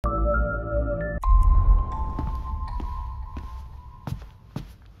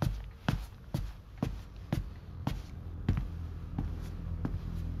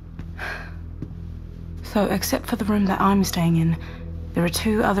So, except for the room that I'm staying in, there are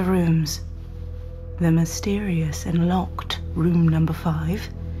 2 other rooms. The mysterious and locked room number 5,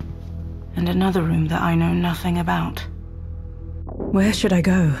 and another room that I know nothing about. Where should I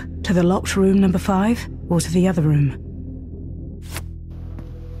go? To the locked room number 5, or to the other room?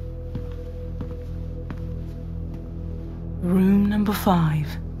 Room number 5.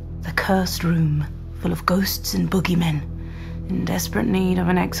 The cursed room, full of ghosts and boogeymen, in desperate need of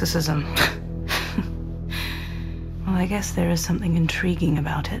an exorcism. Well, I guess there is something intriguing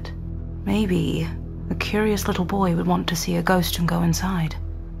about it. Maybe a curious little boy would want to see a ghost and go inside.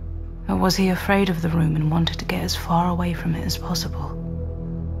 Or was he afraid of the room and wanted to get as far away from it as possible?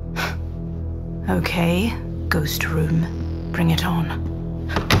 Okay, ghost room. Bring it on.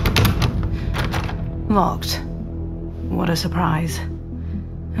 Locked. What a surprise.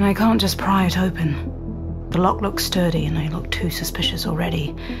 And I can't just pry it open. The lock looks sturdy and I look too suspicious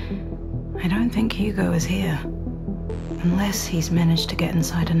already. I don't think Hugo is here. Unless he's managed to get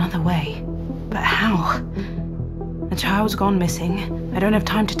inside another way. But how? A child's gone missing. I don't have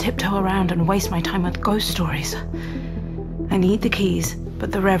time to tiptoe around and waste my time with ghost stories. I need the keys,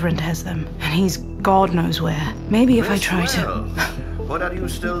 but the Reverend has them, and he's God knows where. Maybe if I try to... What are you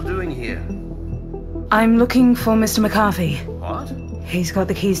still doing here? I'm looking for Mr. McCarthy. What? He's got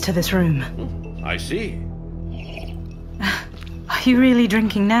the keys to this room. I see. Are you really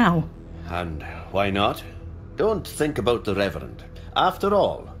drinking now? And why not? Don't think about the Reverend. After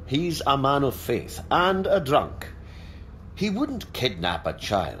all, he's a man of faith and a drunk. He wouldn't kidnap a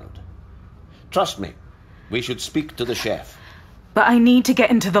child. Trust me, we should speak to the chef. But I need to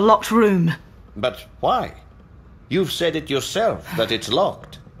get into the locked room. But why? You've said it yourself, that it's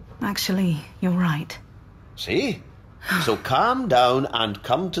locked. Actually, you're right. See? So calm down and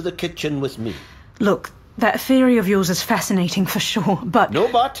come to the kitchen with me. Look, that theory of yours is fascinating for sure, but... No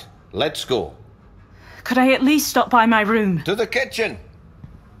but. Let's go. Could I at least stop by my room? To the kitchen.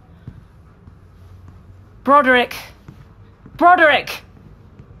 Broderick! Broderick!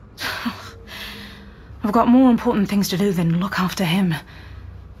 I've got more important things to do than look after him.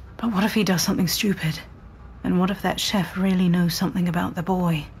 But what if he does something stupid? And what if that chef really knows something about the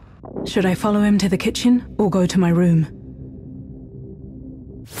boy? Should I follow him to the kitchen or go to my room?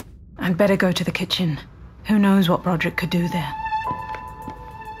 I'd better go to the kitchen. Who knows what Broderick could do there?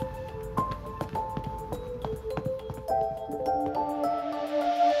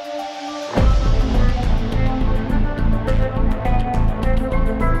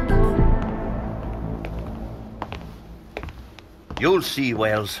 You'll see,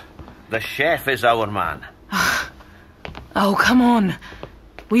 Wells. The chef is our man. Oh, come on.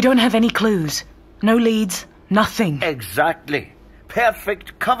 We don't have any clues. No leads, nothing. Exactly.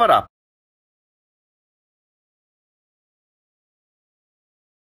 Perfect cover-up.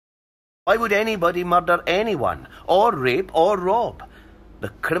 Why would anybody murder anyone, or rape, or rob? The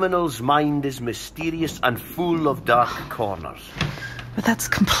criminal's mind is mysterious and full of dark corners. But that's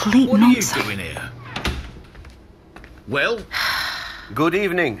complete nonsense. What are you doing here? Well? Good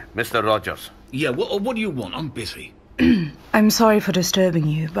evening, Mr. Rogers. Yeah, what do you want? I'm busy. I'm sorry for disturbing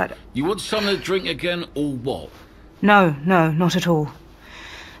you, but... You want something to drink again, or what? No, not at all.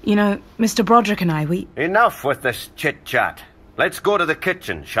 You know, Mr. Broderick and I, Enough with this chit-chat. Let's go to the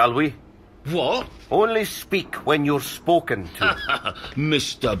kitchen, shall we? What? Only speak when you're spoken to.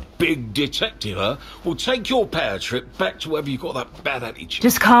 Mr. Big Detective, huh? Well, take your power trip back to wherever you got that bad attitude.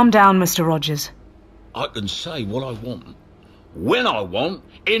 Just calm down, Mr. Rogers. I can say what I want. When I want.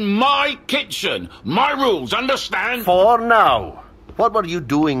 In my kitchen. My rules, understand? For now. What were you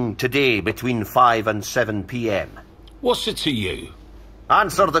doing today between 5 and 7 p.m? What's it to you?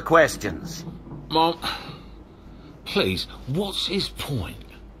 Answer the questions. Mom, please, what's his point?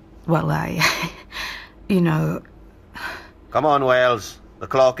 Well, you know... Come on, Wells. The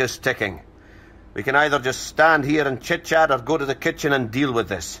clock is ticking. We can either just stand here and chit-chat or go to the kitchen and deal with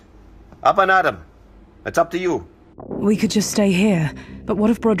this. Up and at 'em. It's up to you. We could just stay here, but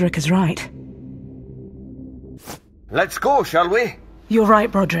what if Broderick is right? Let's go, shall we? You're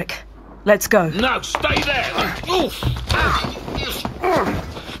right, Broderick. Let's go. No, stay there! Oof!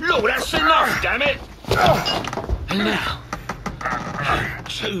 Look, that's enough, damn it! And now,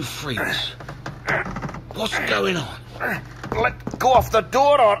 2 freaks. What's going on? Let go off the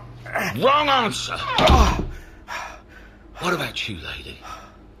door or... Wrong answer! What about you, lady?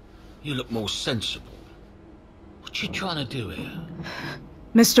 You look more sensible. What you trying to do here?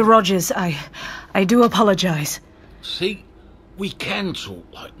 Mr. Rogers, I do apologize. See? We can talk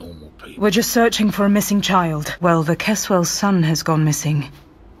like normal people. We're just searching for a missing child. Well, the Keswell's son has gone missing.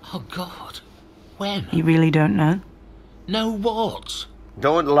 Oh, God. When? You really don't know? Know what?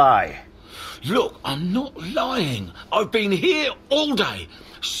 Don't lie. Look, I'm not lying. I've been here all day,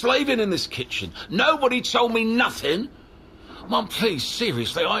 slaving in this kitchen. Nobody told me nothing. Mum, please,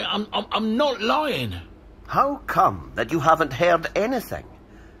 seriously, I'm not lying. How come that you haven't heard anything?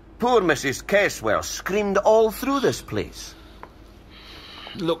 Poor Mrs. Caswell screamed all through this place.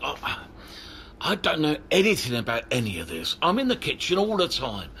 Look, I don't know anything about any of this. I'm in the kitchen all the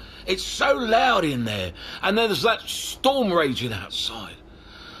time. It's so loud in there, and there's that storm raging outside.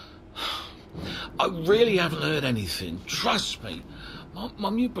 I really haven't heard anything. Trust me.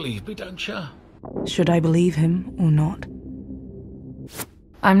 Mum, you believe me, don't you? Should I believe him or not?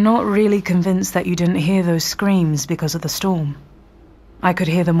 I'm not really convinced that you didn't hear those screams because of the storm. I could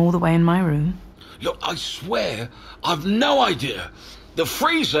hear them all the way in my room. Look, I swear, I've no idea. The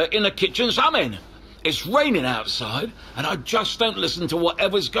freezer in the kitchen's humming. It's raining outside, and I just don't listen to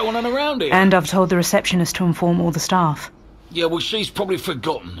whatever's going on around here. And I've told the receptionist to inform all the staff. Yeah, well, she's probably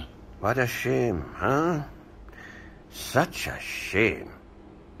forgotten. What a shame, huh? Such a shame.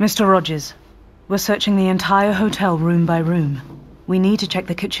 Mr. Rogers, we're searching the entire hotel room by room. We need to check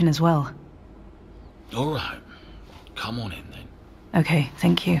the kitchen as well. All right. Come on in, then. Okay,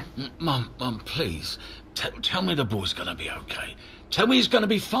 thank you. Mum, please. Tell me the boy's gonna be okay. Tell me he's gonna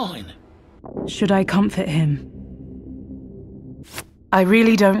be fine. Should I comfort him? I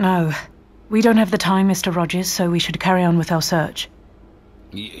really don't know. We don't have the time, Mr. Rogers, so we should carry on with our search.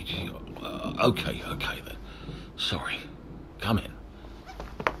 Okay then. Sorry. Come in.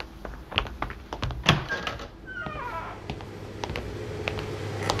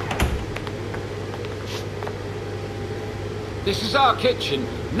 This is our kitchen.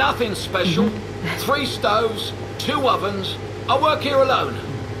 Nothing special. 3 stoves, 2 ovens. I work here alone.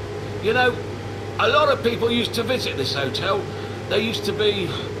 You know, a lot of people used to visit this hotel. There used to be,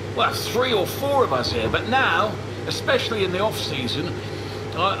 well, 3 or 4 of us here. But now, especially in the off-season,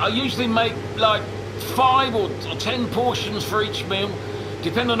 I usually make, like, 5 or 10 portions for each meal,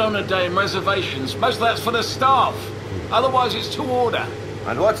 depending on the day and reservations. Most of that's for the staff. Otherwise, it's to order.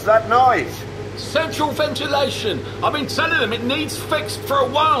 And what's that noise? Central ventilation. I've been telling them it needs fixed for a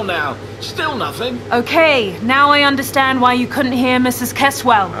while now. Still nothing. Okay, now I understand why you couldn't hear Mrs.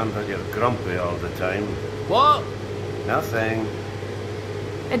 Caswell. And that you're grumpy all the time. What? Nothing.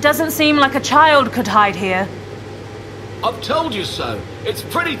 It doesn't seem like a child could hide here. I've told you so. It's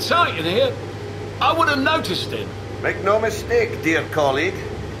pretty tight in here. I would have noticed him. Make no mistake, dear colleague.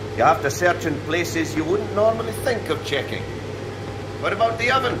 You have to search in places you wouldn't normally think of checking. What about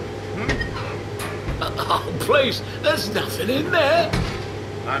the oven? Oh, please, there's nothing in there.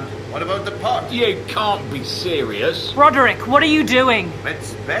 And what about the pot? You can't be serious. Roderick, what are you doing?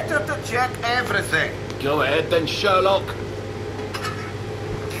 It's better to check everything. Go ahead then, Sherlock.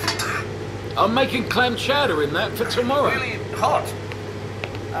 I'm making clam chowder in that for tomorrow. Really hot.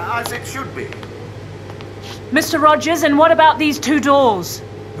 As it should be. Mr. Rogers, and what about these 2 doors?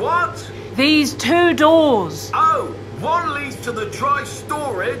 What? These 2 doors. Oh, one leads to the dry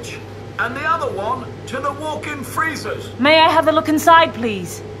storage, and the other one to the walk-in freezers. May I have a look inside,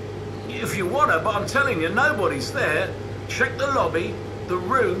 please? If you wanna, but I'm telling you, nobody's there. Check the lobby, the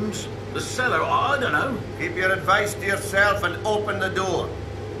rooms, the cellar, I don't know. Keep your advice to yourself and open the door.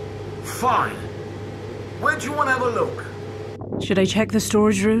 Fine. Where do you want to have a look? Should I check the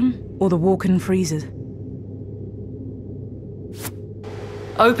storage room or the walk-in freezer?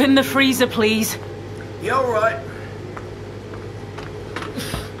 Open the freezer, please. You all right?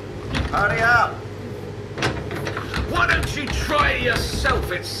 Hurry up. Why don't you try it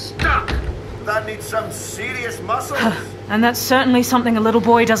yourself? It's stuck. That needs some serious muscles. And that's certainly something a little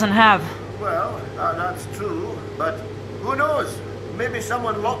boy doesn't have. Well, that's true, but who knows? Maybe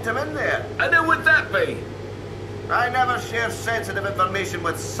someone locked him in there. And who would that be? I never share sensitive information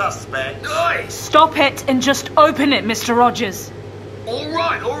with suspects. Oi! Stop it and just open it, Mr. Rogers. All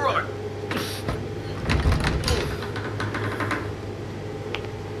right, all right.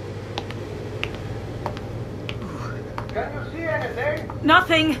 Can you see anything?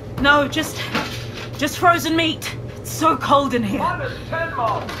 Nothing. No, just frozen meat. It's so cold in here. -10,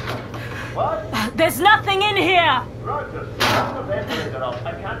 Mom. What? There's nothing in here. Rogers, turn the ventilator off.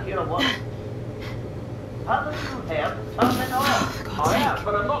 I can't hear a word. Haven't you heard? Turn it off. God's I sake. am,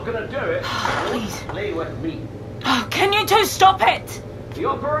 but I'm not going to do it. Please. Play with me. Oh, can you 2 stop it? The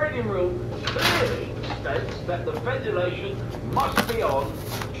operating room clearly states that the ventilation must be on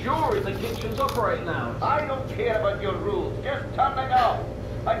during the kitchen's operating hours. I don't care about your rules. Just turn it off.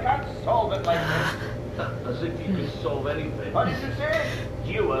 I can't solve it like this. As if you could solve anything. What did you say?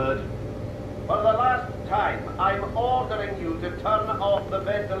 You heard. For the last time, I'm ordering you to turn off the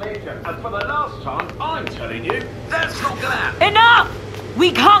ventilation. And for the last time, I'm telling you, that's not going to happen. Enough!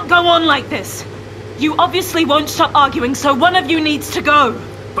 We can't go on like this. You obviously won't stop arguing, so one of you needs to go.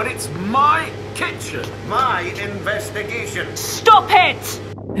 But it's my kitchen. My investigation. Stop it!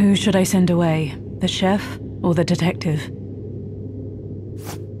 Who should I send away? The chef or the detective?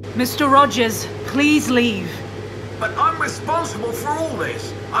 Mr. Rogers, please leave. But I'm responsible for all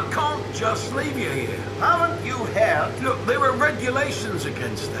this. I can't just leave you here. Haven't you heard? Look, there are regulations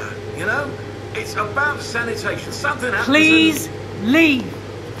against that, you know? It's about sanitation. Something happens. Please leave.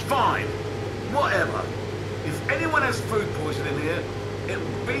 Fine. Whatever. If anyone has food poisoning here, it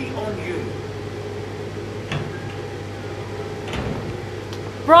will be on you.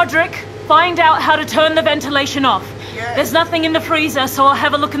 Broderick, find out how to turn the ventilation off. Yes. There's nothing in the freezer, so I'll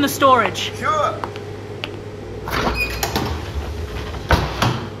have a look in the storage. Sure.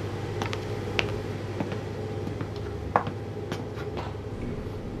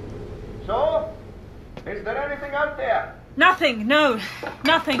 So, is there anything out there? Nothing, no.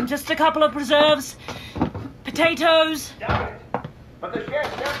 Nothing. Just a couple of preserves. Potatoes. Damn it. But the chef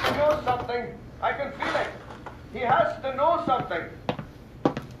has to know something. I can feel it. He has to know something.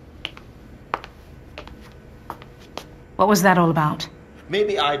 What was that all about?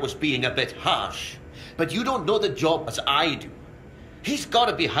 Maybe I was being a bit harsh, but you don't know the job as I do. He's got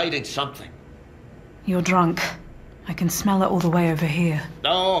to be hiding something. You're drunk. I can smell it all the way over here.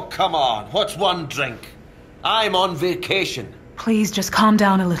 Oh, come on. What's one drink? I'm on vacation. Please just calm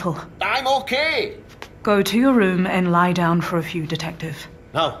down a little. I'm okay. Go to your room and lie down for a few, Detective.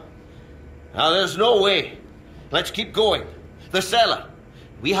 No. Now, there's no way. Let's keep going. The cellar.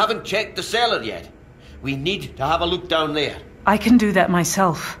 We haven't checked the cellar yet. We need to have a look down there. I can do that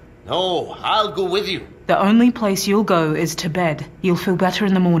myself. No, I'll go with you. The only place you'll go is to bed. You'll feel better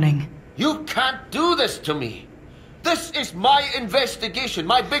in the morning. You can't do this to me. This is my investigation,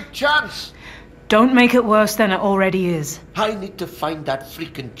 my big chance. Don't make it worse than it already is. I need to find that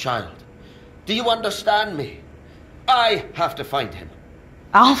freaking child. Do you understand me? I have to find him.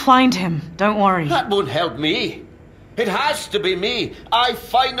 I'll find him. Don't worry. That won't help me. It has to be me. I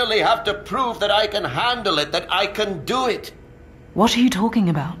finally have to prove that I can handle it, that I can do it. What are you talking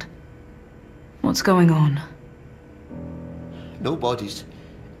about? What's going on? Nobody's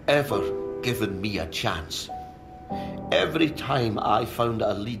ever given me a chance. Every time I found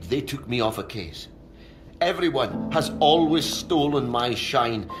a lead, they took me off a case. Everyone has always stolen my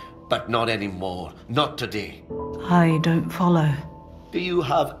shine, but not anymore. Not today. I don't follow. Do you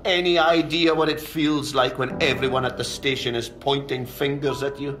have any idea what it feels like when everyone at the station is pointing fingers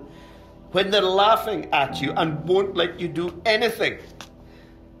at you? When they're laughing at you and won't let you do anything?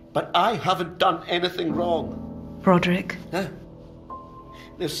 But I haven't done anything wrong. Broderick? Huh?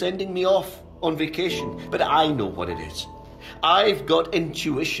 They're sending me off on vacation, but I know what it is. I've got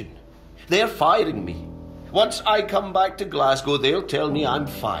intuition. They're firing me. Once I come back to Glasgow, they'll tell me I'm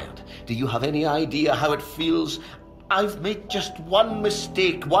fired. Do you have any idea how it feels? I've made just one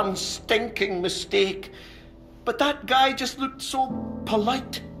mistake, one stinking mistake. But that guy just looked so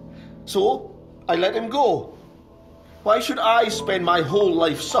polite. So I let him go. Why should I spend my whole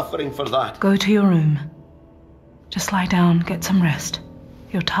life suffering for that? Go to your room. Just lie down, get some rest.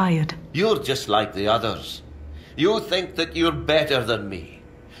 You're tired. You're just like the others. You think that you're better than me.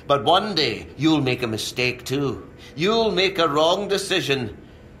 But one day, you'll make a mistake too. You'll make a wrong decision,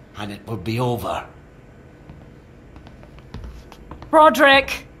 and it will be over.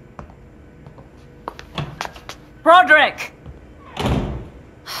 Broderick! Broderick!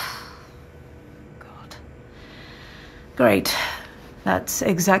 God. Great. That's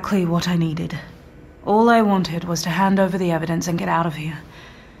exactly what I needed. All I wanted was to hand over the evidence and get out of here.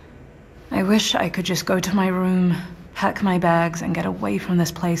 I wish I could just go to my room, pack my bags, and get away from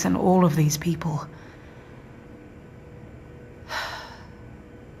this place and all of these people.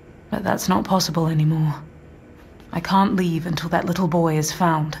 But that's not possible anymore. I can't leave until that little boy is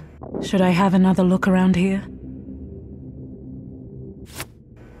found. Should I have another look around here?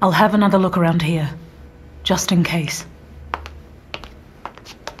 I'll have another look around here, just in case.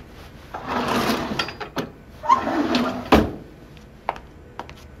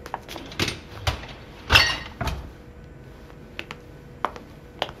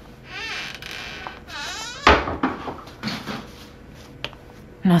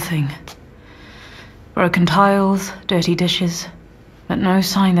 Nothing. Broken tiles, dirty dishes, but no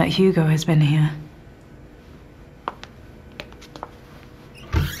sign that Hugo has been here.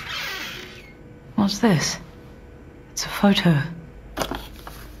 What's this? It's a photo.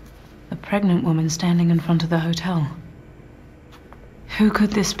 A pregnant woman standing in front of the hotel. Who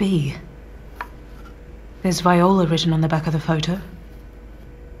could this be? There's Viola written on the back of the photo.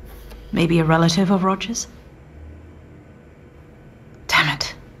 Maybe a relative of Roger's? Damn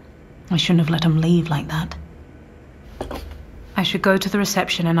I shouldn't have let him leave like that. I should go to the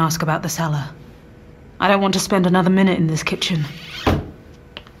reception and ask about the cellar. I don't want to spend another minute in this kitchen.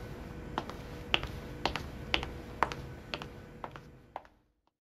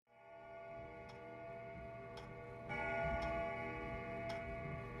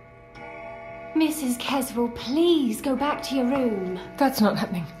 Mrs. Caswell, please go back to your room. That's not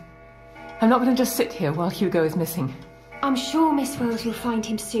happening. I'm not going to just sit here while Hugo is missing. I'm sure Miss Wells will find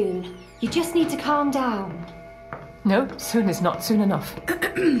him soon. You just need to calm down. No, soon is not soon enough.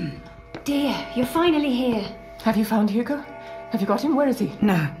 Dear, you're finally here. Have you found Hugo? Have you got him? Where is he?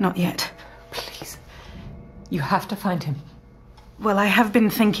 No, not yet. Please. You have to find him. Well, I have been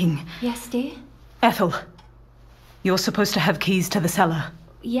thinking. Yes, dear? Ethel, you're supposed to have keys to the cellar.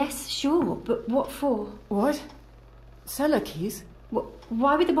 Yes, sure, but what for? What? Cellar keys?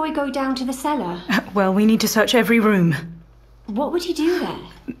 Why would the boy go down to the cellar? Well, we need to search every room. What would he do there?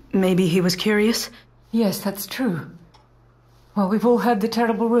 Maybe he was curious? Yes, that's true. Well, we've all heard the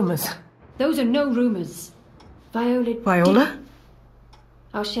terrible rumors. Those are no rumors. Viola?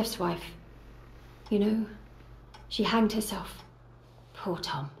 Our chef's wife. You know, she hanged herself. Poor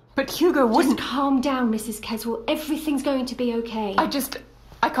Tom. But Hugo wouldn't. Just calm down, Mrs. Caswell. Everything's going to be okay.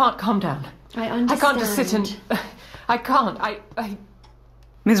 I can't calm down. I understand. I can't just sit and... I can't. I...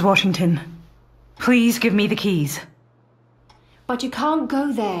 Ms. Washington, please give me the keys. But you can't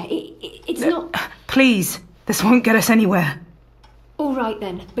go there. It's not... Please, this won't get us anywhere. All right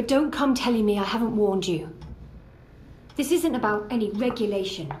then, but don't come telling me I haven't warned you. This isn't about any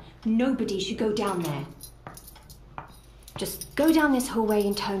regulation. Nobody should go down there. Just go down this hallway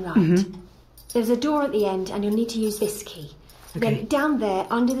and turn right. Mm-hmm. There's a door at the end and you'll need to use this key. Okay. Then down there,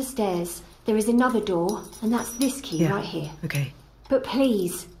 under the stairs, there is another door, and that's this key right here. Okay. But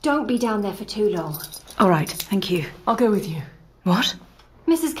please, don't be down there for too long. All right, thank you. I'll go with you. What?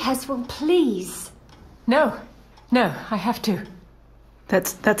 Mrs. Caswell, please. No, I have to.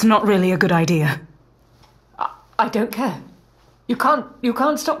 That's not really a good idea. I don't care. You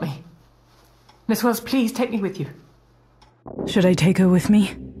can't stop me. Miss Wells, please take me with you. Should I take her with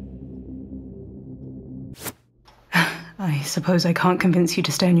me? I suppose I can't convince you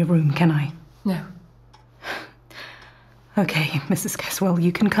to stay in your room, can I? No. Okay, Mrs. Caswell,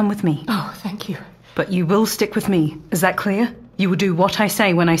 you can come with me. Oh, thank you. But you will stick with me. Is that clear? You will do what I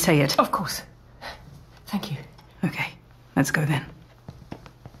say when I say it. Of course. Thank you. Okay, let's go then.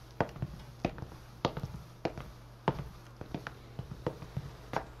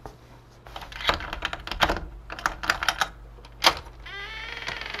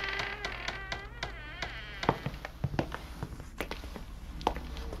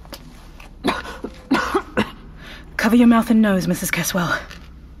 Cover your mouth and nose, Mrs. Caswell.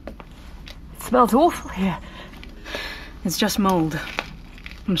 It smells awful here. It's just mold.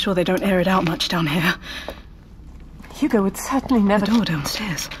 I'm sure they don't air it out much down here. Hugo would certainly never... The door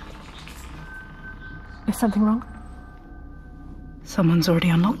downstairs. Is something wrong? Someone's already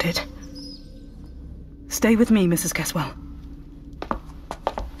unlocked it. Stay with me, Mrs. Caswell.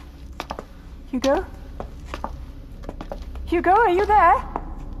 Hugo? Hugo, are you there?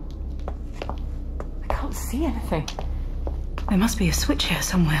 I can't see anything. There must be a switch here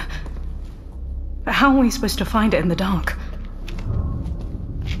somewhere. But how are we supposed to find it in the dark?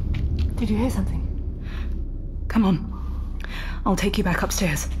 Did you hear something? Come on. I'll take you back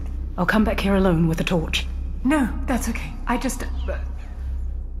upstairs. I'll come back here alone with a torch. No, that's okay. I just...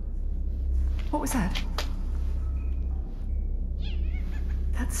 What was that?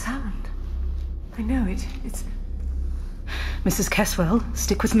 That sound. I know it. It's... Mrs. Caswell,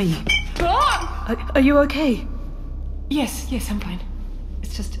 stick with me. Ah! Are you okay? Yes, I'm fine.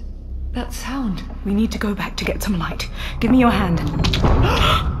 It's just... that sound. We need to go back to get some light. Give me your hand.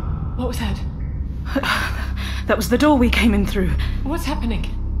 What was that? That was the door we came in through. What's happening?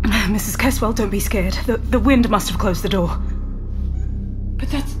 Mrs. Caswell, don't be scared. The wind must have closed the door. But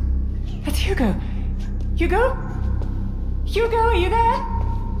that's Hugo. Hugo? Hugo, are you there?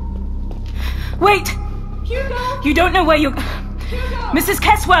 Wait! Hugo! You don't know where you're... Hugo! Mrs.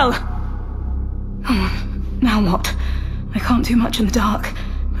 Caswell! Oh, now what? I can't do much in the dark.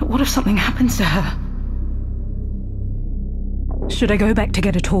 But what if something happens to her? Should I go back to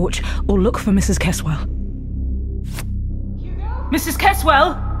get a torch or look for Mrs. Caswell? Hugo? Mrs.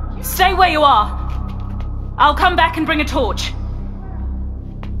 Caswell! Stay where you are! I'll come back and bring a torch.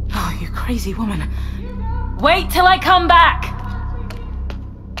 Oh, you crazy woman. Hugo? Wait till I come back!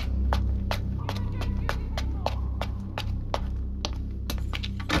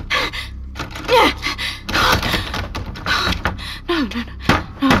 No.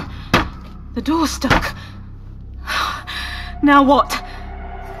 The door's stuck. Now what?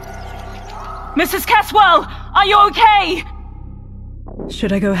 Mrs. Caswell! Are you okay?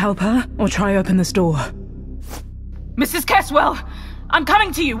 Should I go help her, or try open this door? Mrs. Caswell! I'm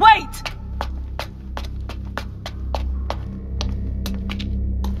coming to you! Wait!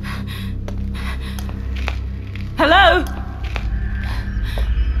 Hello?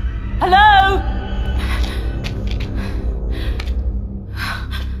 Hello?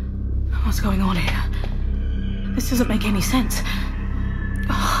 What's going on here? This doesn't make any sense.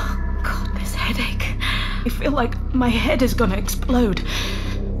 Oh, God, this headache. I feel like my head is gonna explode.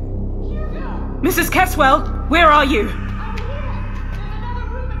 Mrs. Caswell, where are you?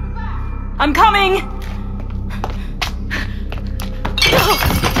 I'm coming!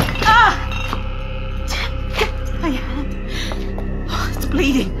 Ah! My hand. Oh, it's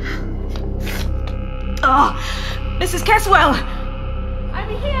bleeding. Oh, Mrs. Caswell! I'm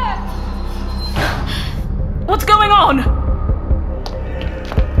here! What's going on?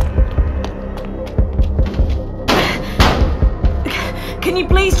 Can you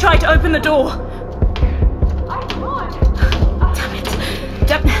please try to open the door? I can't.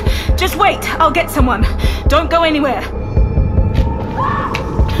 Damn it. Just wait. I'll get someone. Don't go anywhere.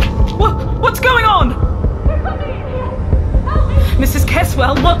 What's going on? Mrs.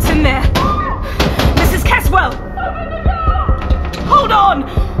 Caswell, what's in there? Mrs. Caswell! Open the door! Hold on!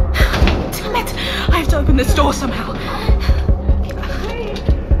 Damn it! I have to open this door somehow. Please,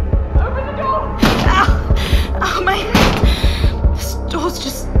 open the door! Ow! Oh, my head! This door's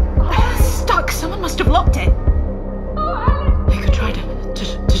just stuck. Someone must have locked it. Oh, Alice, I could try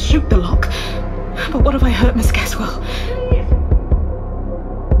to shoot the lock. But what if I hurt Miss Caswell?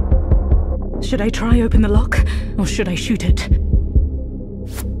 please. Should I try open the lock, or should I shoot it?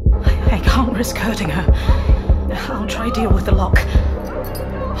 I can't risk hurting her. I'll try deal with the lock.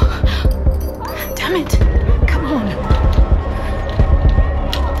 Damn it! Come on!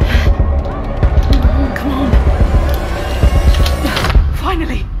 Come on!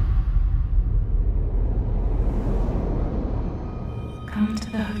 Finally! Come to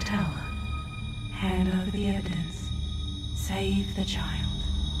the hotel. Hand over the evidence. Save the child.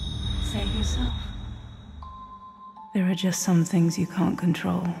 Save yourself. There are just some things you can't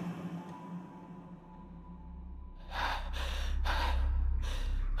control.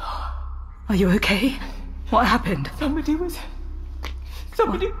 Are you okay? What happened? Somebody...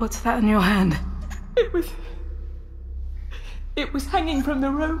 What's that in your hand? It was hanging from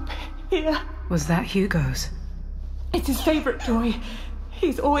the rope here. Was that Hugo's? It's his favorite toy.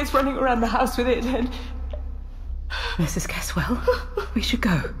 He's always running around the house with it and... Mrs. Caswell, we should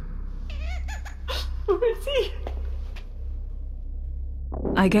go. Where is he?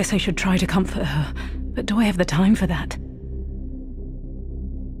 I guess I should try to comfort her, but do I have the time for that?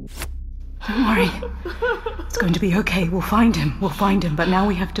 Don't worry. It's going to be okay. We'll find him, but now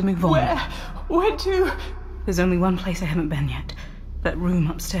we have to move on. Where to? There's only one place I haven't been yet. That room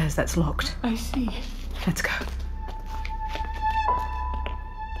upstairs that's locked. I see. Let's go.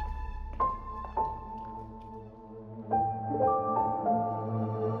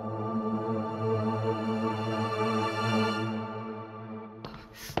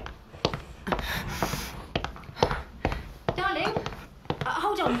 Darling,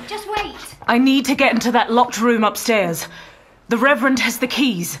 hold on, just wait. I need to get into that locked room upstairs. The Reverend has the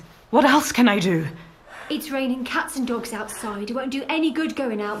keys. What else can I do? It's raining cats and dogs outside. It won't do any good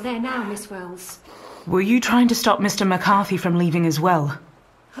going out there now, Miss Wells. Were you trying to stop Mr. McCarthy from leaving as well?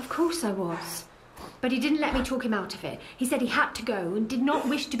 Of course I was. But he didn't let me talk him out of it. He said he had to go and did not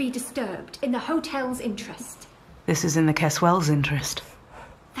wish to be disturbed, in the hotel's interest. This is in the Caswell's interest.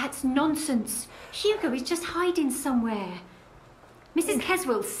 That's nonsense. Hugo is just hiding somewhere. Mrs.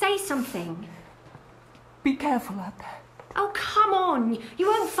 Caswell, say something. Be careful out there. Oh, come on. You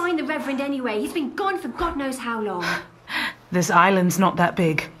won't find the Reverend anyway. He's been gone for God knows how long. This island's not that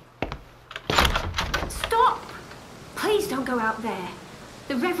big. Stop! Please don't go out there.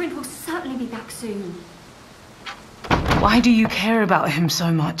 The Reverend will certainly be back soon. Why do you care about him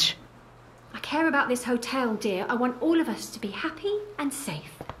so much? I care about this hotel, dear. I want all of us to be happy and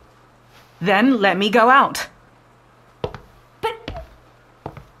safe. Then let me go out. But...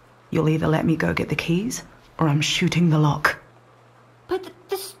 You'll either let me go get the keys, or I'm shooting the lock. But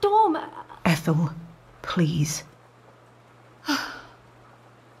the storm... Ethel, please.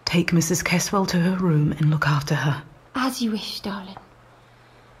 Take Mrs. Caswell to her room and look after her. As you wish, darling.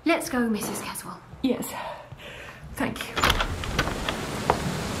 Let's go, Mrs. Caswell. Yes. Thank you.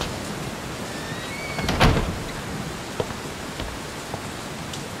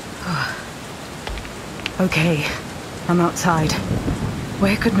 Okay, I'm outside.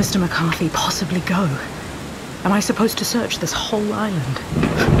 Where could Mr. McCarthy possibly go? Am I supposed to search this whole island?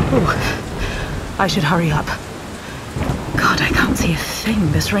 Oh, I should hurry up. God, I can't see a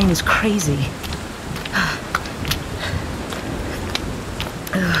thing. This rain is crazy.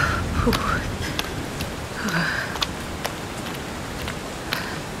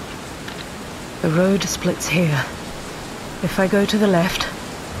 The road splits here. If I go to the left,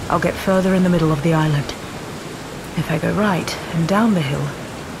 I'll get further in the middle of the island. If I go right and down the hill,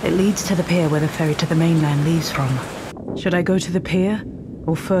 it leads to the pier where the ferry to the mainland leaves from. Should I go to the pier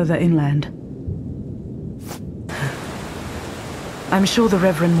or further inland? I'm sure the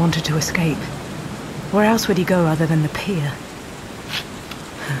Reverend wanted to escape. Where else would he go other than the pier?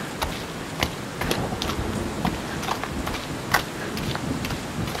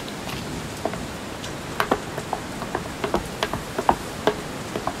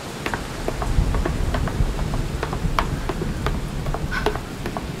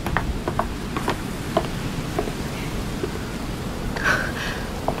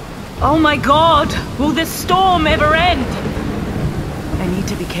 Oh my God! Will this storm ever end? I need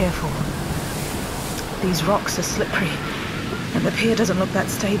to be careful. These rocks are slippery, and the pier doesn't look that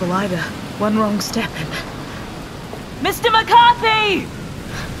stable either. One wrong step and... Mr. McCarthy!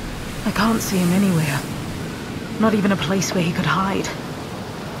 I can't see him anywhere. Not even a place where he could hide.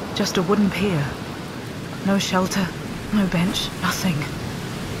 Just a wooden pier. No shelter, no bench, nothing.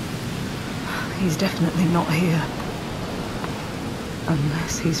 He's definitely not here.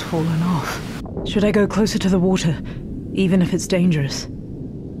 Unless he's fallen off. Should I go closer to the water, even if it's dangerous?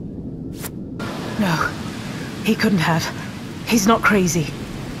 No, he couldn't have. He's not crazy.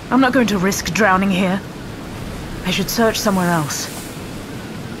 I'm not going to risk drowning here. I should search somewhere else.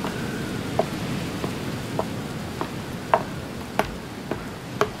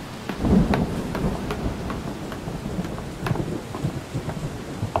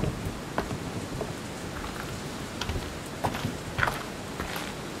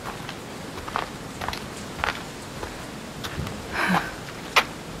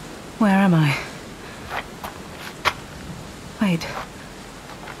 Where am I? Wait,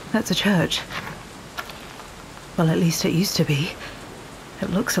 that's a church. Well, at least it used to be. It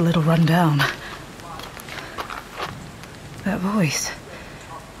looks a little run down. That voice.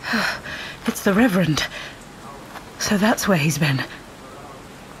 It's the Reverend. So that's where he's been.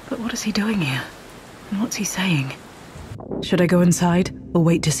 But what is he doing here? And what's he saying? Should I go inside or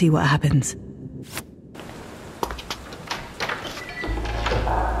wait to see what happens?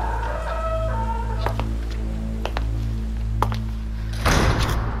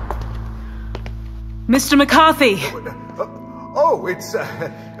 Mr. McCarthy! Oh, it's...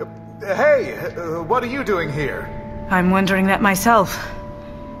 hey, what are you doing here? I'm wondering that myself.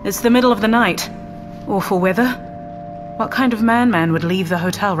 It's the middle of the night. Awful weather. What kind of man would leave the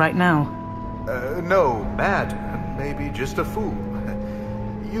hotel right now? No, mad. Maybe just a fool.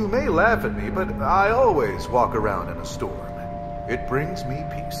 You may laugh at me, but I always walk around in a storm. It brings me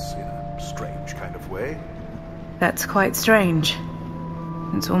peace in a strange kind of way. That's quite strange.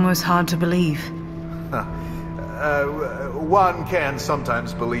 It's almost hard to believe. One can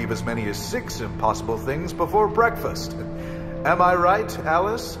sometimes believe as many as 6 impossible things before breakfast. Am I right,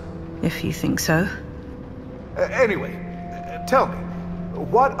 Alice? If you think so. Anyway, tell me,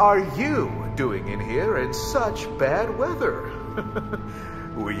 what are you doing in here in such bad weather?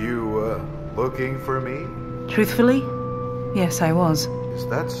 Were you, looking for me? Truthfully? Yes, I was. Is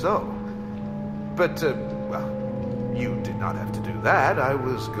that so? But, well, you did not have to do that. I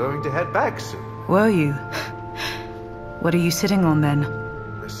was going to head back soon. Were you? What are you sitting on, then?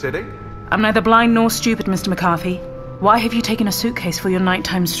 Sitting? I'm neither blind nor stupid, Mr. McCarthy. Why have you taken a suitcase for your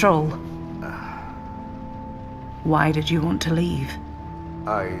nighttime stroll? Why did you want to leave?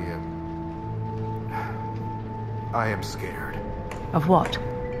 I am scared. Of what?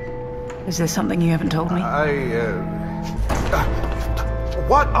 Is there something you haven't told me?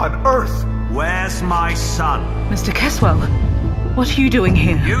 What on earth? Where's my son? Mr. Caswell, what are you doing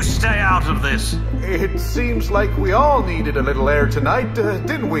here? You stay out of this. It seems like we all needed a little air tonight,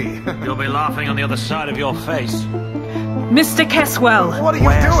 didn't we? You'll be laughing on the other side of your face. Mr. Caswell! What are you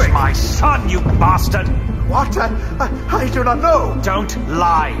Where's doing? my son, you bastard? What? I do not know. Don't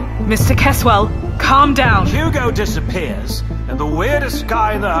lie. Mr. Caswell, calm down. Hugo disappears, and the weirdest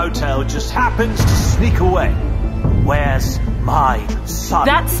guy in the hotel just happens to sneak away. Where's my son?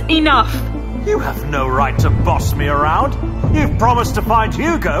 That's enough. You have no right to boss me around. You've promised to find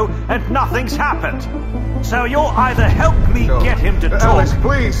Hugo, and nothing's happened. So you'll either help me get him to talk, Alice,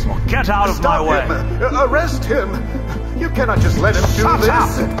 please. or get out of my way. Him. Arrest him. You cannot just let him do Shut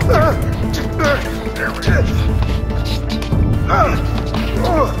this.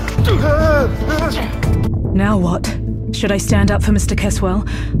 Now what? Should I stand up for Mr. Caswell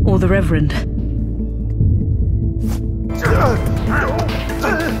or the Reverend?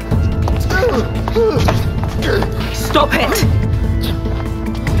 Stop it!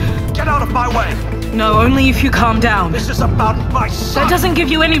 Get out of my way! No, only if you calm down. This is about my son! That doesn't give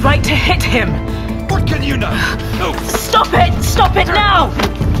you any right to hit him! What can you know? No! Stop it! Stop it now!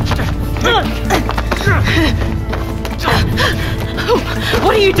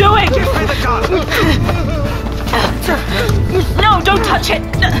 What are you doing? Give me the gun! No, don't touch it!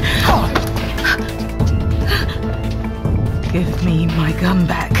 Give me my gun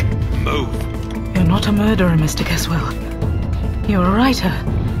back. Move! You're not a murderer, Mr. Caswell. You're a writer.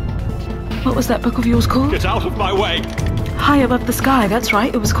 What was that book of yours called? Get out of my way! High Above the Sky, that's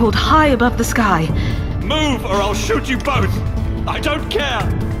right. It was called High Above the Sky. Move or I'll shoot you both! I don't care!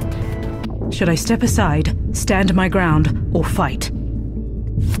 Should I step aside, stand my ground, or fight?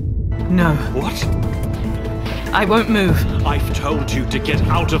 No. What? I won't move. I've told you to get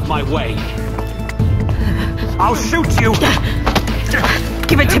out of my way. I'll shoot you!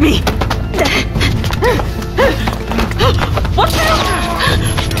 Give it to me! What?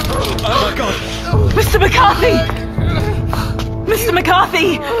 Oh my god! Mr. McCarthy! Mr.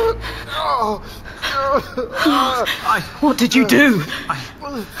 McCarthy! What did you do?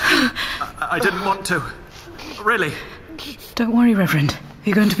 I didn't want to. Really. Don't worry, Reverend.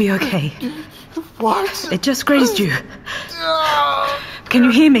 You're going to be okay. What? It just grazed you. Can you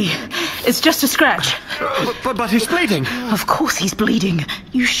hear me? It's just a scratch. But he's bleeding. Of course he's bleeding.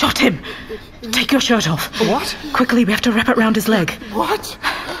 You shot him. Take your shirt off. What? Quickly, we have to wrap it round his leg. What?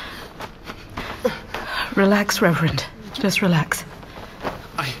 Relax, Reverend. Just relax.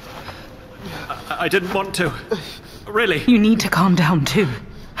 I didn't want to. Really. You need to calm down, too.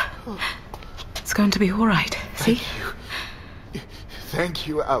 It's going to be all right, see? Thank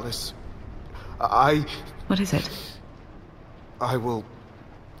you, Alice. What is it? I will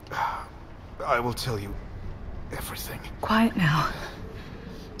tell you everything. Quiet now.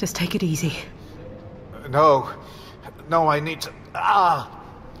 Just take it easy. No, I need to... I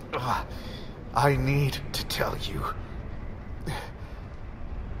need to tell you.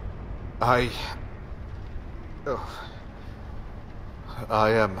 I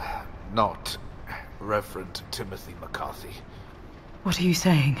am not Reverend Timothy McCarthy. What are you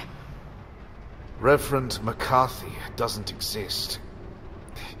saying? Reverend McCarthy doesn't exist.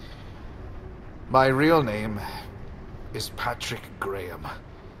 My real name is Patrick Graham.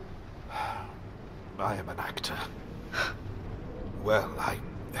 I am an actor. Well,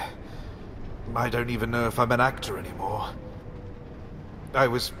 I don't even know if I'm an actor anymore. I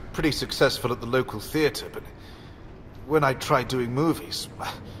was pretty successful at the local theater, but when I tried doing movies,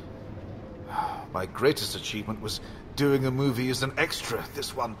 my greatest achievement was doing a movie as an extra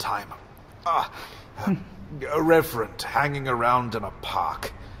this one time. A reverend hanging around in a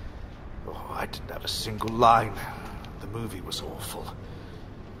park. Oh, I didn't have a single line. The movie was awful.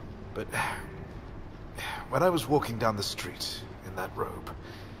 But when I was walking down the street in that robe,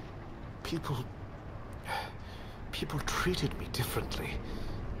 people treated me differently.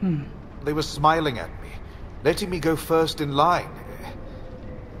 They were smiling at me, letting me go first in line.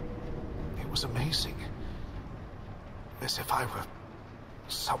 It was amazing. As if I were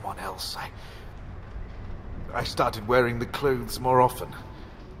someone else. I started wearing the clothes more often.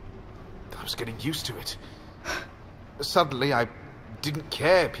 I was getting used to it. Suddenly, I didn't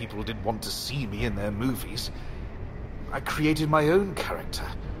care people didn't want to see me in their movies. I created my own character.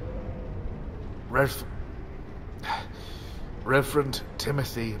 Reverend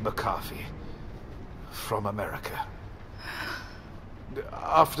Timothy McCarthy, from America.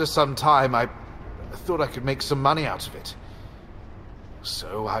 After some time, I thought I could make some money out of it.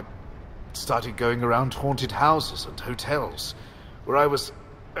 So I started going around haunted houses and hotels, where I was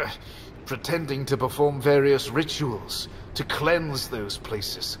pretending to perform various rituals to cleanse those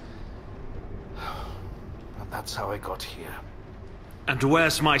places. And that's how I got here. And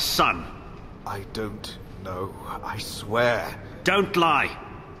where's my son? I don't know, I swear. Don't lie.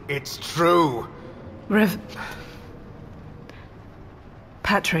 It's true.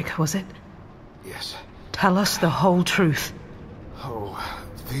 Patrick, was it? Yes. Tell us the whole truth. Oh,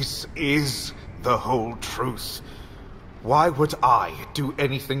 this is the whole truth. Why would I do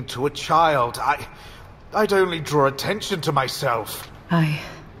anything to a child? I'd only draw attention to myself. I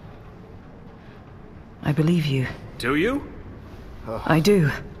believe you. Do you? I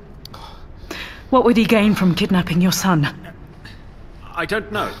do. What would he gain from kidnapping your son? I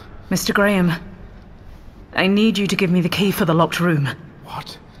don't know. Mr. Graham, I need you to give me the key for the locked room.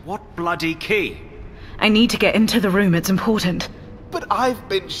 What? What bloody key? I need to get into the room, it's important. But I've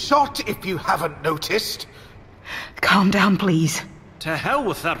been shot, if you haven't noticed. Calm down, please. To hell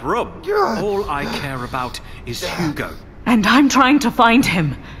with that room. All I care about is Hugo. And I'm trying to find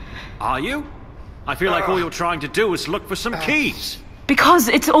him. Are you? I feel like all you're trying to do is look for some keys. Because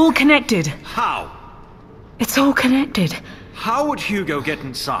it's all connected. How? It's all connected. How would Hugo get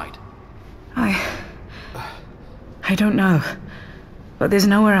inside? I don't know. But there's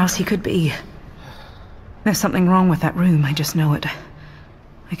nowhere else he could be. There's something wrong with that room, I just know it.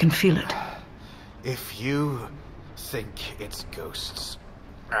 I can feel it. If you think it's ghosts,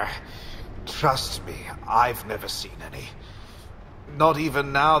 trust me, I've never seen any. Not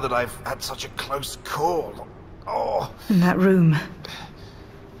even now that I've had such a close call. Oh. In that room.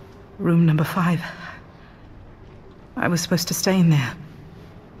 Room number 5. I was supposed to stay in there.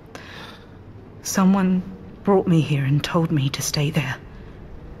 Someone brought me here and told me to stay there.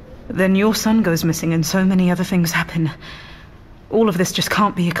 Then your son goes missing and so many other things happen. All of this just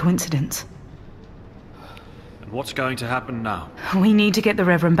can't be a coincidence. And what's going to happen now? We need to get the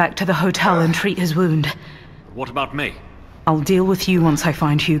Reverend back to the hotel and treat his wound. What about me? I'll deal with you once I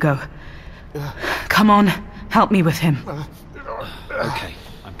find Hugo. Come on, help me with him. Okay,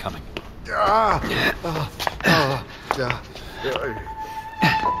 I'm coming.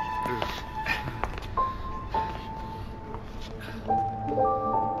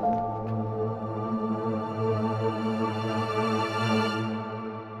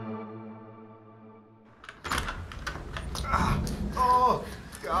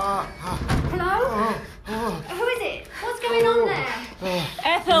 Hello? Who is it? What's going on there?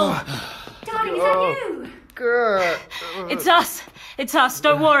 Ethel! Darling, is that you? It's us! It's us,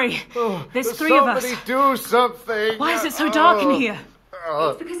 don't worry. There's 3 of us. Somebody do something! Why is it so dark in here?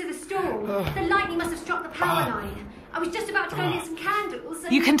 It's because of the storm. The lightning must have struck the power line. I was just about to go get some candles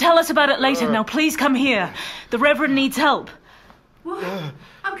and... You can tell us about it later. Now please come here. The Reverend needs help. What?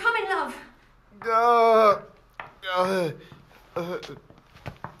 I'm coming, love.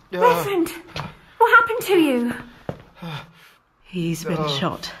 Reverend, what happened to you? He's been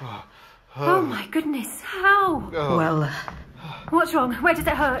shot. Oh my goodness, how? Well, What's wrong? Where does it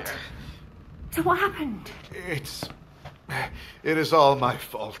hurt? So what happened? It is all my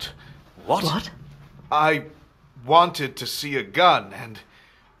fault. what? I wanted to see a gun, and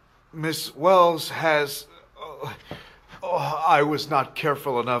Miss Wells has... I was not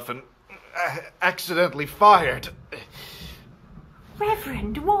careful enough and accidentally fired.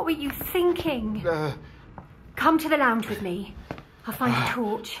 Reverend, what were you thinking? Come to the lounge with me. I'll find a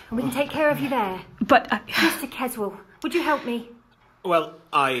torch, and we can take care of you there. But Mr. Keswell, would you help me? Well,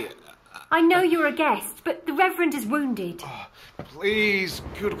 I know you're a guest, but the Reverend is wounded. Please,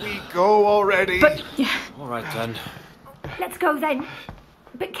 could we go already? But... all right then. Let's go then.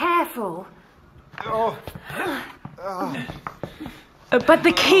 But careful. But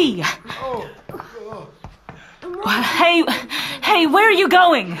the key! Hey, where are you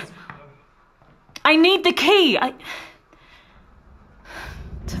going? I need the key.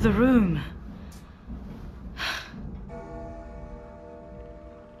 To the room.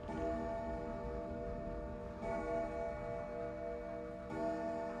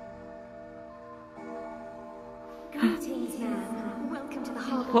 Greetings, ma'am. Welcome to the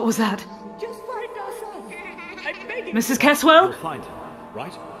harbour. What was that? Just find our son. I'm begging. Mrs. Caswell? We'll find him,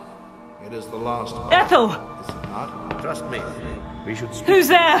 right? It is the last one. Ethel! Is it not? Trust me, we should speak. Who's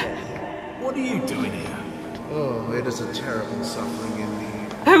there? What are you doing here? Oh, it is a terrible suffering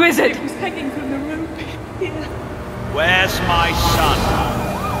indeed. Who is it? He's hanging from the rope. Here. Where's my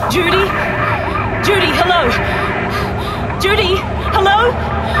son? Judy? Judy, hello? Judy, hello?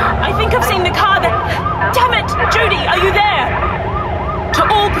 I think I've seen the car that... Damn it! Judy, are you there? To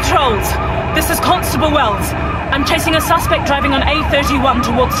all patrols, this is Constable Wells. I'm chasing a suspect driving on A31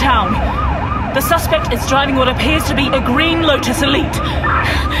 towards town. The suspect is driving what appears to be a green Lotus Elite.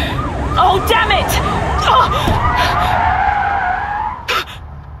 Oh, damn it!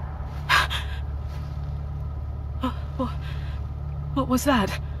 What was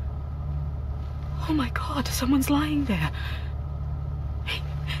that? Oh my God, someone's lying there.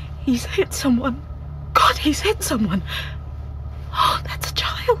 He's hit someone. God, he's hit someone. Oh, that's a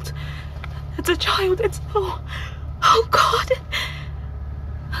child. That's a child. It's... Oh God.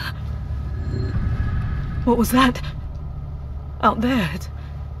 What was that? Out there. It's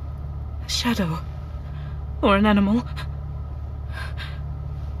a shadow. Or an animal.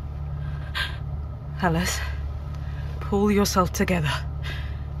 Alice, pull yourself together.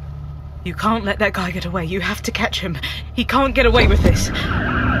 You can't let that guy get away. You have to catch him. He can't get away with this.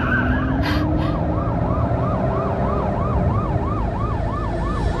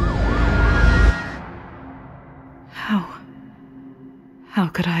 How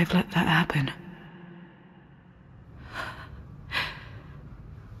could I have let that happen?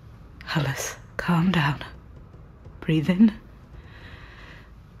 Alice, calm down. Breathe in.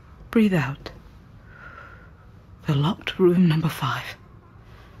 Breathe out. The locked room number 5.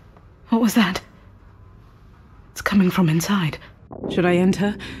 What was that? It's coming from inside. Should I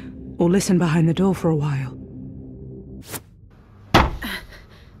enter or listen behind the door for a while?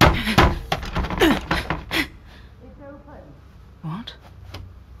 What?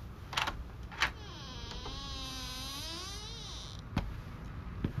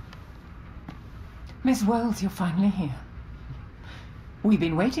 Miss Wells, you're finally here. We've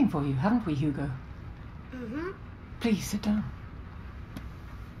been waiting for you, haven't we, Hugo? Mm-hmm. Please sit down.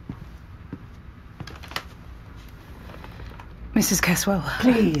 Mrs. Caswell.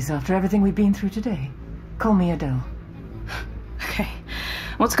 Please, after everything we've been through today, call me Adele. Okay.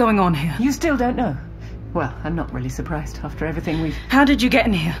 What's going on here? You still don't know? Well, I'm not really surprised after everything we've... How did you get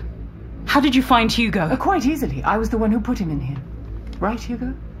in here? How did you find Hugo? Quite easily. I was the one who put him in here. Right,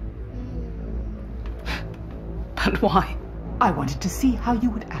 Hugo? But why? I wanted to see how you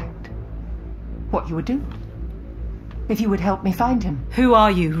would act. What you would do. If you would help me find him. Who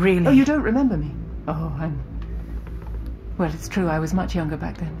are you, really? Oh, you don't remember me? Oh, Well, it's true, I was much younger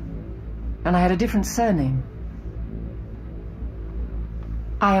back then. And I had a different surname.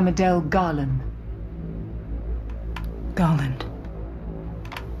 I am Adele Garland. Garland.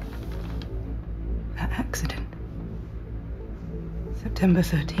 That accident. September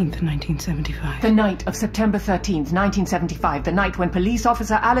 13th, 1975. The night of September 13th, 1975. The night when police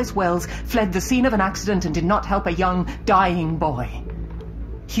officer Alice Wells fled the scene of an accident and did not help a young, dying boy.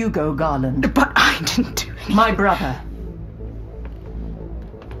 Hugo Garland. But I didn't do anything. My brother.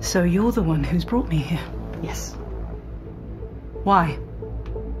 So you're the one who's brought me here? Yes. Why?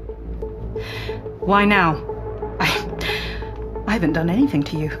 Why now? I haven't done anything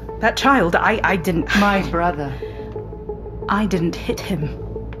to you. That child, I didn't... My brother. I didn't hit him.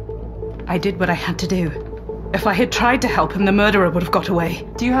 I did what I had to do. If I had tried to help him, the murderer would have got away.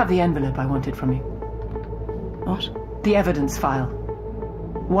 Do you have the envelope I wanted from you? What? The evidence file.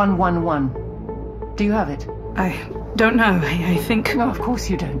 111. Do you have it? I don't know. I think... No, of course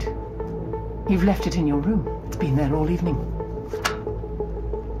you don't. You've left it in your room. It's been there all evening.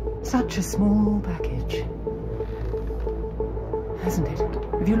 Such a small package. Hasn't it?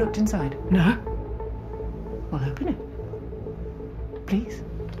 Have you looked inside? No. Well, open it. Please.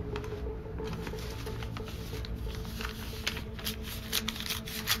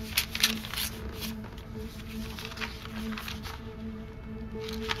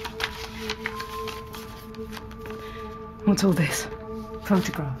 What's all this?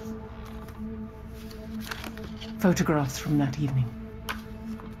 Photographs. Photographs from that evening.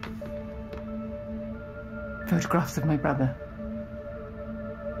 Photographs of my brother.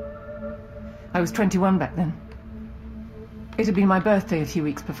 I was 21 back then. It had been my birthday a few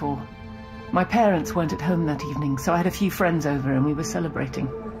weeks before. My parents weren't at home that evening, so I had a few friends over and we were celebrating.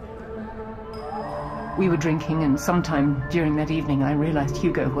 We were drinking, and sometime during that evening I realized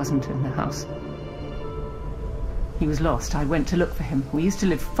Hugo wasn't in the house. He was lost. I went to look for him. We used to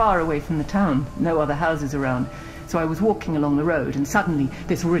live far away from the town, no other houses around. So I was walking along the road, and suddenly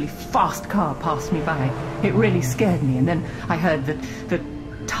this really fast car passed me by. It really scared me, and then I heard the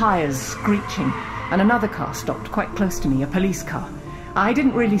tires screeching, and another car stopped quite close to me, a police car. I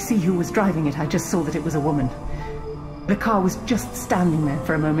didn't really see who was driving it, I just saw that it was a woman. The car was just standing there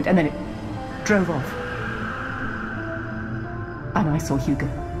for a moment, and then it drove off. And I saw Hugo,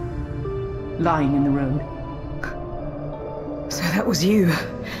 lying in the road. So that was you.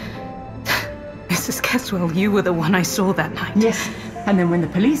 Mrs. Caswell, you were the one I saw that night. Yes, and then when the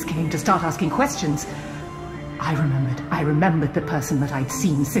police came to start asking questions, I remembered the person that I'd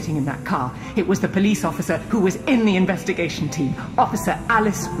seen sitting in that car. It was the police officer who was in the investigation team, Officer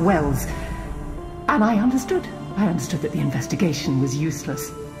Alice Wells. And I understood that the investigation was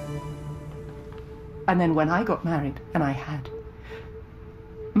useless. And then when I got married, and I had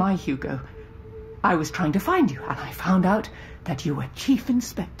my Hugo, I was trying to find you, and I found out that you were Chief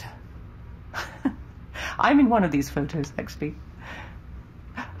Inspector. I'm in one of these photos, actually.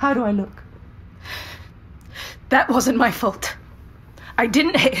 How do I look? That wasn't my fault. I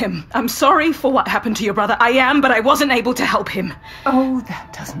didn't hit him. I'm sorry for what happened to your brother. I am, but I wasn't able to help him. Oh,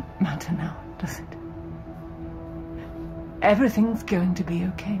 that doesn't matter now, does it? Everything's going to be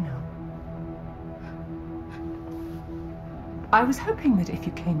okay now. I was hoping that if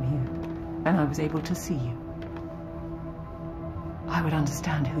you came here, and I was able to see you, I would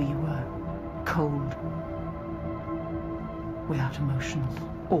understand who you were. Cold. Without emotions.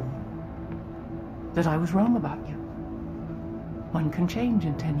 Or that I was wrong about you. One can change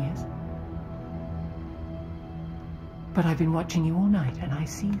in 10 years. But I've been watching you all night, and I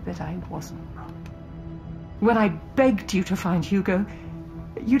see that I wasn't wrong. When I begged you to find Hugo,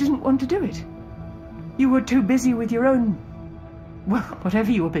 you didn't want to do it. You were too busy with your own... well,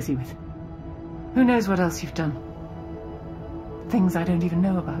 whatever you were busy with. Who knows what else you've done? Things I don't even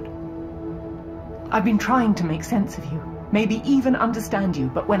know about. I've been trying to make sense of you, maybe even understand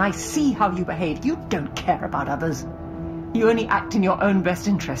you, but when I see how you behave, you don't care about others. You only act in your own best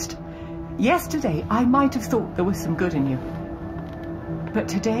interest. Yesterday, I might have thought there was some good in you. But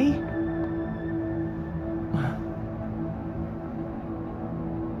today...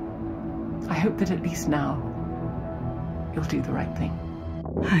 I hope that at least now, you'll do the right thing.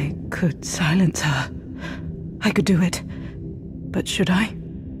 I could silence her. I could do it. But should I?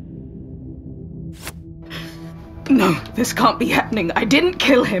 No, this can't be happening. I didn't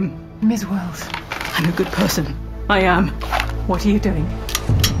kill him. Ms. Wells. I'm a good person. I am. What are you doing?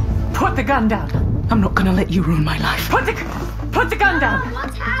 Put the gun down. I'm not gonna let you ruin my life. Put the gun down.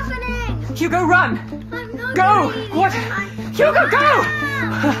 What's happening? Hugo, run. I'm not Go. leaving. What? Hugo, go!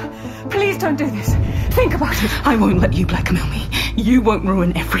 Please don't do this. Think about it. I won't let you blackmail me. You won't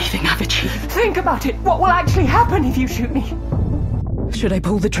ruin everything I've achieved. Think about it. What will actually happen if you shoot me? Should I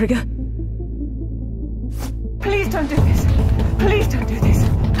pull the trigger? Please don't do this. Please don't do this.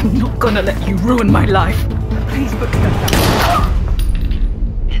 I'm not gonna let you ruin my life. Please put the gun down.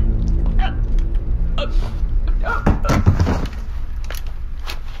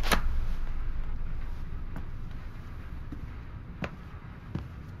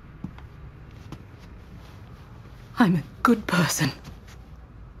 I'm a good person.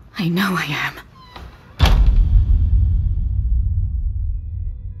 I know I am.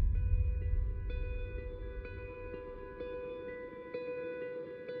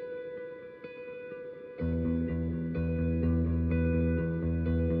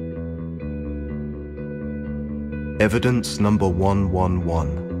 Evidence number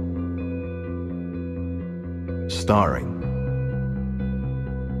 111. Starring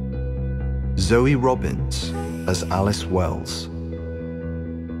Zoe Robbins as Alice Wells,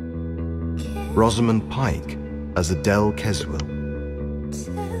 Rosamund Pike as Adele Keswill,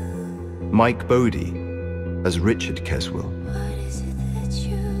 Mike Bodie as Richard Keswill,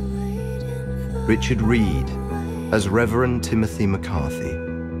 Richard Reed as Reverend Timothy McCarthy,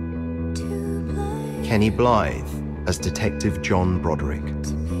 Kenny Blythe as Detective John Broderick,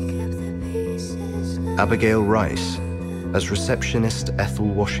 Abigail Rice as Receptionist Ethel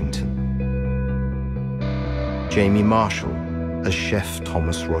Washington, Jamie Marshall as Chef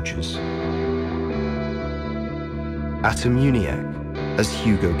Thomas Rogers, Atom Uniacke as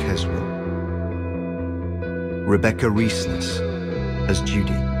Hugo Keswill, Rebecca Reesness as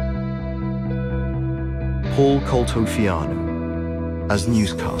Judy, Paul Coltofiano as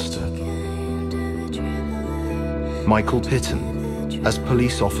Newscaster, Michael Pitton as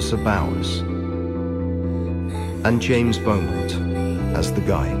Police Officer Bowers, and James Beaumont as the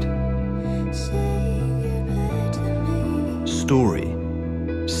guide. Story: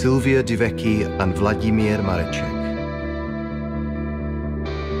 Sylvia Divecki and Vladimir Mareczek.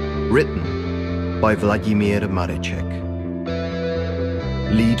 Written by Vladimir Mareczek.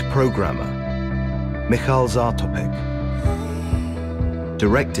 Lead programmer: Michal Zartopek.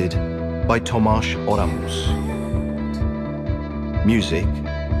 Directed by Tomáš Oramus. Music: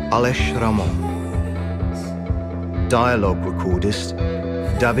 Aleš Ramon. Dialogue recordist: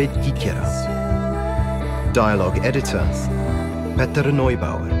 David Ikera. Dialogue editor: Petr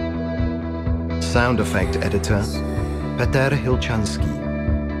Neubauer. Sound effect editor: Petr Hilčanský.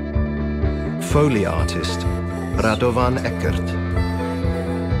 Foley artist: Radovan Eckert.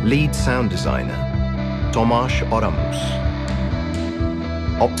 Lead sound designer: Tomáš Oramus.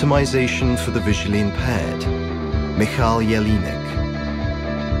 Optimization for the visually impaired: Michal Jelinek.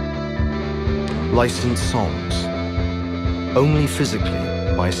 Licensed songs: Only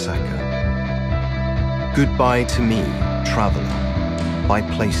Physically by Saka. Goodbye to Me, Traveler by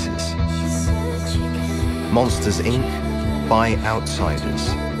Places. Monsters Inc. by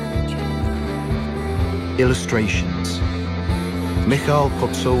Outsiders. Illustrations: Michal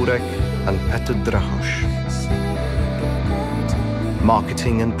Kocourek and Petr Drahoš.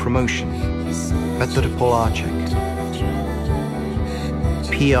 Marketing and promotion: Petr Poláček.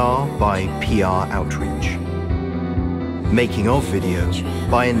 PR by PR Outreach. Making of video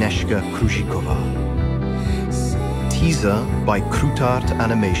by Aneshka Kružíková. Teaser by Krutart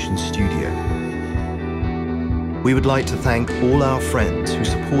Animation Studio. We would like to thank all our friends who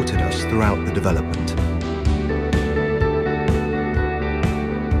supported us throughout the development.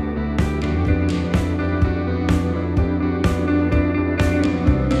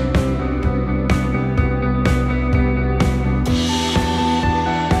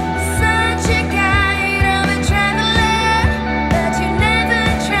 Such a guide of a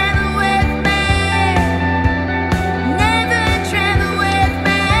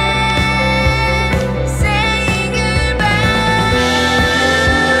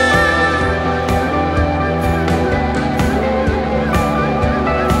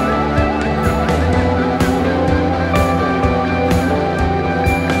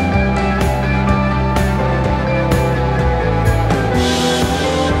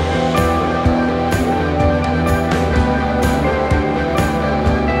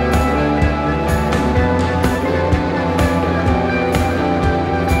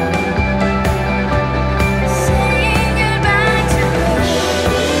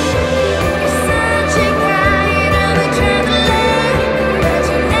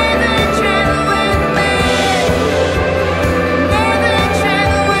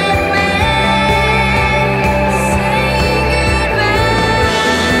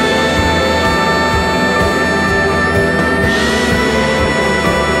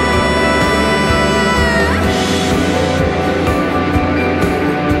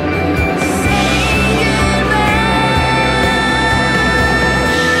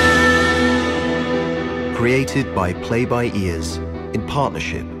Play by Ears in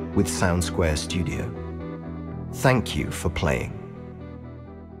partnership with Sound Square Studio. Thank you for playing.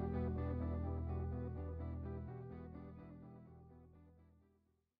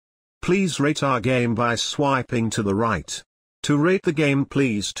 Please rate our game by swiping to the right. To rate the game,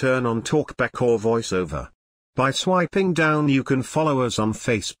 please turn on talkback or voiceover. By swiping down, you can follow us on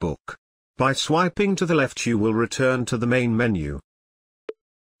Facebook. By swiping to the left, you will return to the main menu.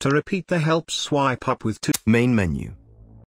 To repeat the help, swipe up with 2. Main menu.